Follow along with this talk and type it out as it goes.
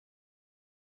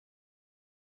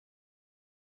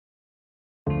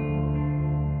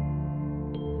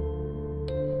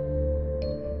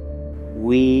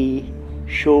we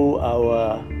show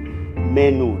our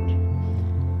manhood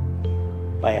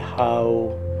by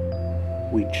how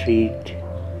we treat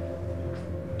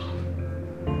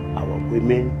our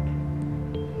women,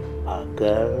 our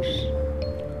girls,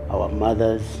 our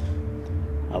mothers,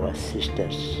 our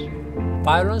sisters.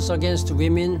 Violence against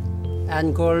women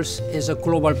and girls is a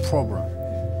global problem.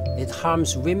 It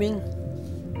harms women,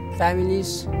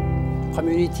 families,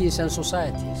 communities, and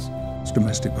societies.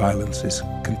 Domestic violence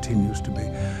continues to be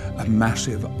a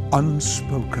massive,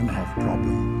 unspoken of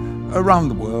problem around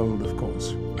the world, of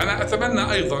course. أنا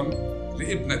أتمنى أيضاً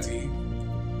لابنتي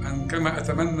أن كما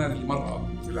أتمنى للمرأة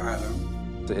في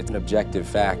العالم. It's an objective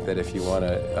fact that if you want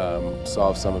to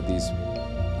solve some of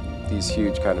these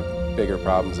huge kind of bigger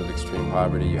problems of extreme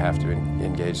poverty, you have to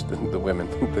engage the women,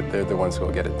 that they're the ones who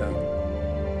will get it done.